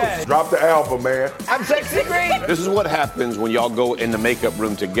 Seuss. Drop the album, man. I'm Sexy Green. This is what happens when y'all go in the makeup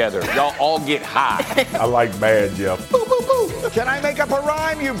room together. Y'all all get high. I like Mad Jeff. Boo, boo, boo. Can I make up a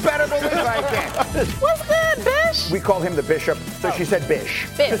rhyme? You better believe I can. What's good, Bish? We call him the bishop, so she said bish.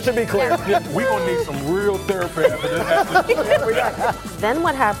 Just to be clear. We're going to need some real therapy after this. Then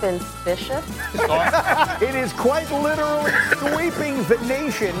what happens, Bishop? It is quite literally sweeping the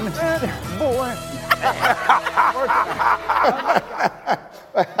nation. Boy.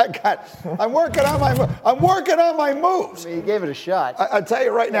 I'm working on my moves. I mean, you gave it a shot. I'll tell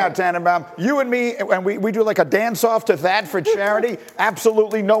you right now, Tannenbaum, you and me, and we do like a dance-off to that for charity,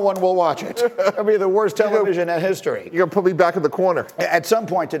 absolutely no one will watch it. It'll be the worst television in history. You're going to put me back in the corner. At some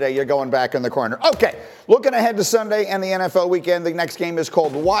point today, you're going back in the corner. Okay, looking ahead to Sunday and the NFL weekend, the next game is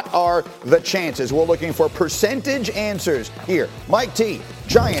called What Are the Chances? We're looking for percentage answers here. Mike T,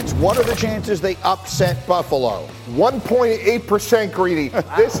 Giants, what are the chances they upset Buffalo? 1.8%, Greedy.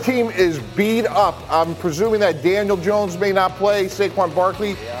 This team is beat up. I'm presuming that Daniel Jones may not play. Saquon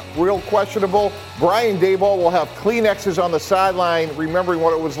Barkley, real questionable. Brian Daboll will have Kleenexes on the sideline, remembering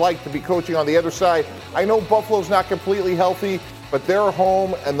what it was like to be coaching on the other side. I know Buffalo's not completely healthy, but they're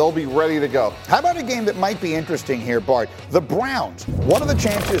home and they'll be ready to go. How about a game that might be interesting here, Bart? The Browns. What are the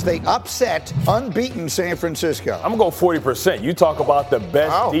chances they upset unbeaten San Francisco? I'm going to go 40%. You talk about the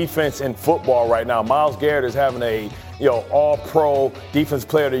best defense in football right now. Myles Garrett is having a all-pro defense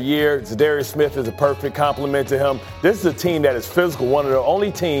player of the year. Zadarius Smith is a perfect complement to him. This is a team that is physical, one of the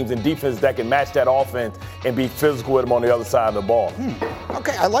only teams in defense that can match that offense and be physical with them on the other side of the ball.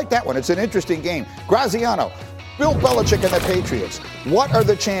 Okay, I like that one. It's an interesting game. Graziano. Bill Belichick and the Patriots. What are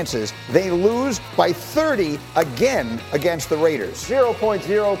the chances they lose by 30 again against the Raiders?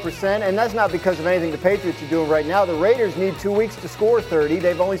 0.0%, and that's not because of anything the Patriots are doing right now. The Raiders need 2 weeks to score 30.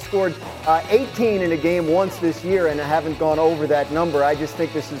 They've only scored 18 in a game once this year and haven't gone over that number. I just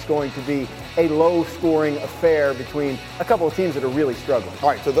think this is going to be a low-scoring affair between a couple of teams that are really struggling. All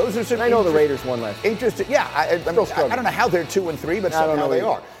right, so those are some. And I know the Raiders won last year. Interesting. Yeah, I don't know how they're 2-3, but somehow they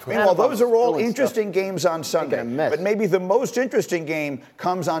are. Meanwhile, those are all interesting games on Sunday. But maybe the most interesting game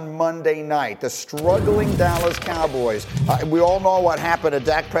comes on Monday night. The struggling Dallas Cowboys. We all know what happened to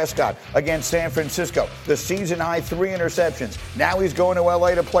Dak Prescott against San Francisco. The season-high 3 interceptions. Now he's going to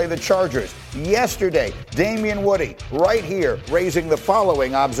L.A. to play the Chargers. Yesterday, Damian Woody, right here, raising the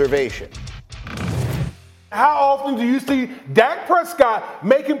following observation. How often do you see Dak Prescott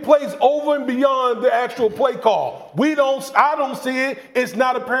making plays over and beyond the actual play call? I don't see it. It's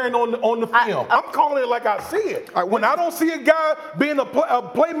not apparent on the film. I'm calling it like I see it. When I don't see a guy being a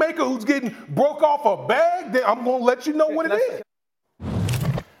playmaker who's getting broke off a bag, then I'm going to let you know what it is.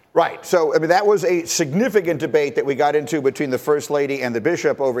 Right. So, I mean, that was a significant debate that we got into between the First Lady and the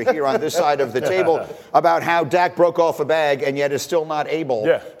Bishop over here on this side of the table about how Dak broke off a bag and yet is still not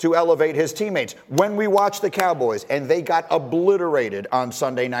able to elevate his teammates. When we watched the Cowboys and they got obliterated on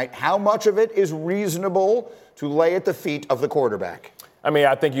Sunday night, how much of it is reasonable to lay at the feet of the quarterback? I mean,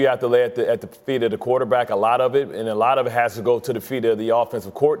 I think you have to lay at the feet of the quarterback, a lot of it, and a lot of it has to go to the feet of the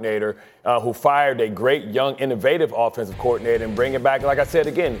offensive coordinator who fired a great, young, innovative offensive coordinator and bringing back, like I said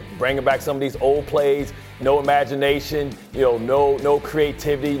again, bringing back some of these old plays, no imagination, no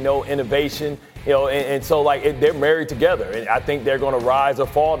creativity, no innovation. And so they're married together, and I think they're going to rise or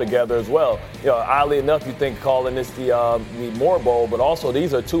fall together as well. Oddly enough, you think calling this the More Bowl, but also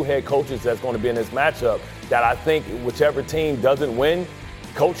these are 2 head coaches that's going to be in this matchup that I think whichever team doesn't win,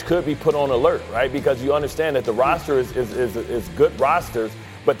 coach could be put on alert, right? Because you understand that the roster is good rosters,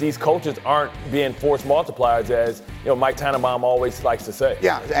 but these coaches aren't being force multipliers, as Mike Tannenbaum always likes to say.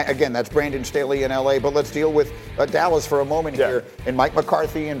 Yeah, again, that's Brandon Staley in L.A., but let's deal with Dallas for a moment here. And Mike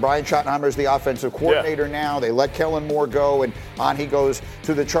McCarthy and Brian Schottenheimer is the offensive coordinator now. They let Kellen Moore go, and on he goes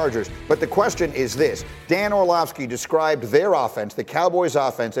to the Chargers. But the question is this. Dan Orlovsky described their offense, the Cowboys'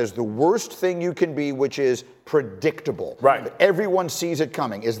 offense, as the worst thing you can be, which is predictable. Right. Everyone sees it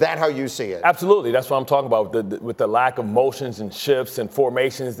coming. Is that how you see it? Absolutely. That's what I'm talking about with the lack of motions and shifts and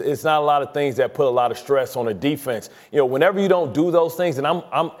formations. It's not a lot of things that put a lot of stress on a defense. Whenever you don't do those things, and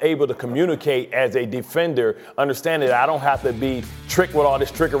I'm able to communicate as a defender, understanding that I don't have to be tricked with all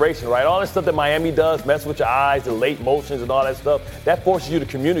this trickeration, right? All this stuff that Miami does, mess with your eyes, the late motions and all that stuff, that forces you to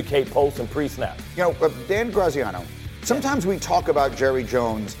communicate post and pre-snap. Dan Graziano, sometimes we talk about Jerry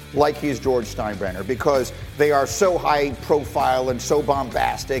Jones like he's George Steinbrenner because they are so high profile and so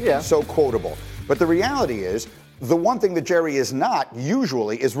bombastic and so quotable. But the reality is, the one thing that Jerry is not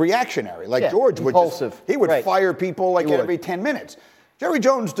usually is reactionary. Like George would he would fire people every 10 minutes. Jerry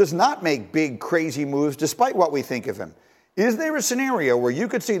Jones does not make big, crazy moves despite what we think of him. Is there a scenario where you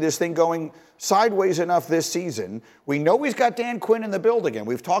could see this thing going sideways enough this season? We know he's got Dan Quinn in the building, and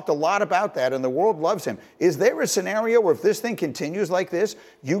we've talked a lot about that, and the world loves him. Is there a scenario where if this thing continues like this,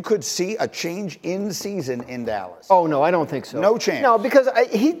 you could see a change in season in Dallas? Oh, no, I don't think so. No chance. No, because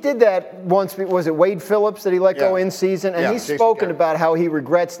he did that once. Was it Wade Phillips that he let go in season? And he's spoken about how he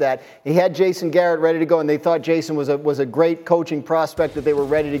regrets that. He had Jason Garrett ready to go, and they thought Jason was a great coaching prospect that they were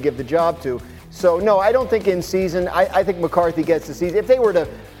ready to give the job to. So, no, I don't think in season. I think McCarthy gets the season. If they were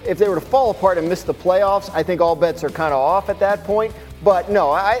to fall apart and miss the playoffs, I think all bets are kind of off at that point. But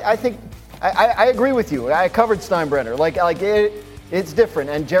no, I think I agree with you. I covered Steinbrenner. It's different,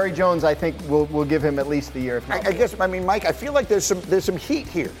 and Jerry Jones, I think, will give him at least the year. If not I mean, Mike, I feel like there's some heat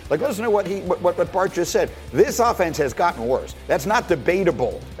here. Like, listen to what Bart just said. This offense has gotten worse. That's not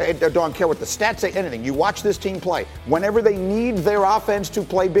debatable. I don't care what the stats say. Anything. You watch this team play. Whenever they need their offense to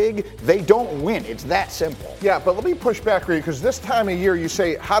play big, they don't win. It's that simple. Yeah, but let me push back, Reed, because this time of year you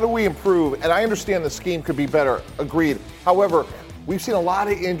say, how do we improve? And I understand the scheme could be better. Agreed. However, we've seen a lot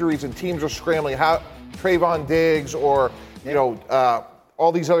of injuries and teams are scrambling. How Trayvon Diggs or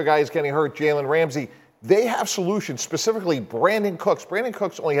all these other guys getting hurt, Jalen Ramsey, they have solutions, specifically Brandon Cooks. Brandon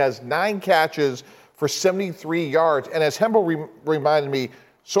Cooks only has 9 catches for 73 yards. And as Hembo reminded me,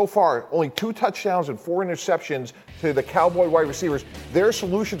 so far, only 2 touchdowns and 4 interceptions to the Cowboy wide receivers. Their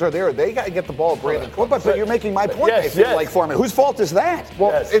solutions are there. They got to get the ball to Brandon Cooks. But you're making my point, I feel like, for me. Whose fault is that?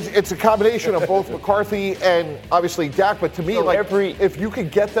 Well, it's a combination of both McCarthy and obviously Dak. But to me, if you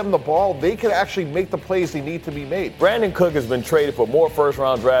could get them the ball, they could actually make the plays they need to be made. Brandon Cook has been traded for more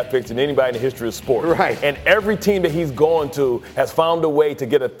first-round draft picks than anybody in the history of sports. Right. And every team that he's gone to has found a way to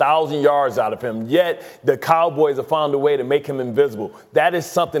get 1,000 yards out of him. Yet the Cowboys have found a way to make him invisible. That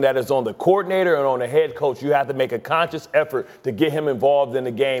is something that is on the coordinator and on the head coach. You have to make a conscious effort to get him involved in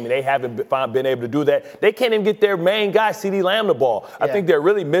the game, and they haven't been able to do that. They can't even get their main guy, CeeDee Lamb, the ball. I think they're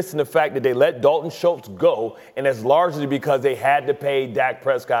really missing the fact that they let Dalton Schultz go, and that's largely because they had to pay Dak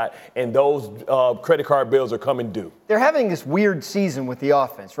Prescott, and those credit card bills are coming due. They're having this weird season with the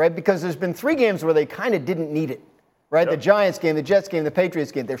offense, right? Because there's been 3 games where they kind of didn't need it. Right? Yep. The Giants game, the Jets game, the Patriots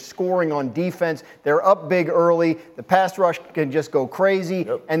game, they're scoring on defense. They're up big early. The pass rush can just go crazy,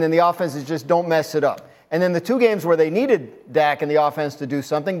 and then the offenses just don't mess it up. And then the 2 games where they needed Dak and the offense to do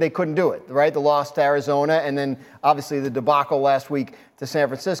something, they couldn't do it, right? The loss to Arizona, and then obviously the debacle last week to San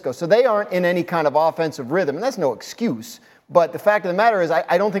Francisco. So they aren't in any kind of offensive rhythm, and that's no excuse. But the fact of the matter is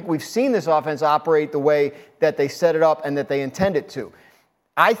I don't think we've seen this offense operate the way that they set it up and that they intend it to.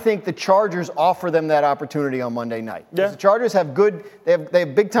 I think the Chargers offer them that opportunity on Monday night. Yeah. The Chargers have they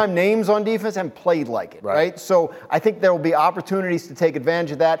have big-time names on defense and played like it, right? So I think there will be opportunities to take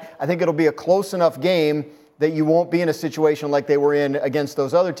advantage of that. I think it'll be a close enough game that you won't be in a situation like they were in against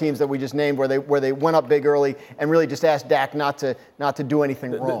those other teams that we just named where they went up big early and really just asked Dak not to do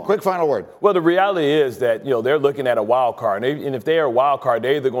anything wrong. Quick final word. Well, the reality is that, they're looking at a wild card. And if they are a wild card,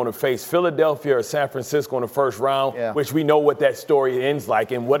 they're either going to face Philadelphia or San Francisco in the first round, which we know what that story ends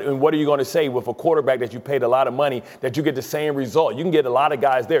like. And what are you going to say with a quarterback that you paid a lot of money that you get the same result? You can get a lot of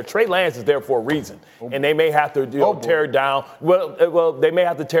guys there. Trey Lance is there for a reason. And they may have to tear it down. Well, they may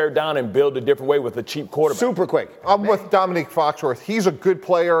have to tear it down and build a different way with a cheap quarterback. Super quick. I'm with Dominique Foxworth. He's a good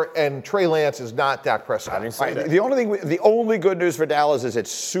player, and Trey Lance is not Dak Prescott. I didn't say that. The only good news for Dallas is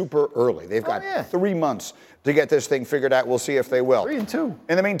it's super early. They've got 3 months to get this thing figured out. We'll see if they will. 3-2.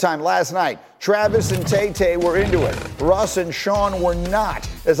 In the meantime, last night, Travis and Tay were into it. Russ and Sean were not.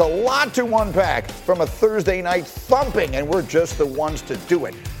 There's a lot to unpack from a Thursday night thumping, and we're just the ones to do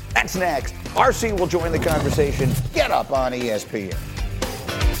it. That's next. RC will join the conversation. Get up on ESPN.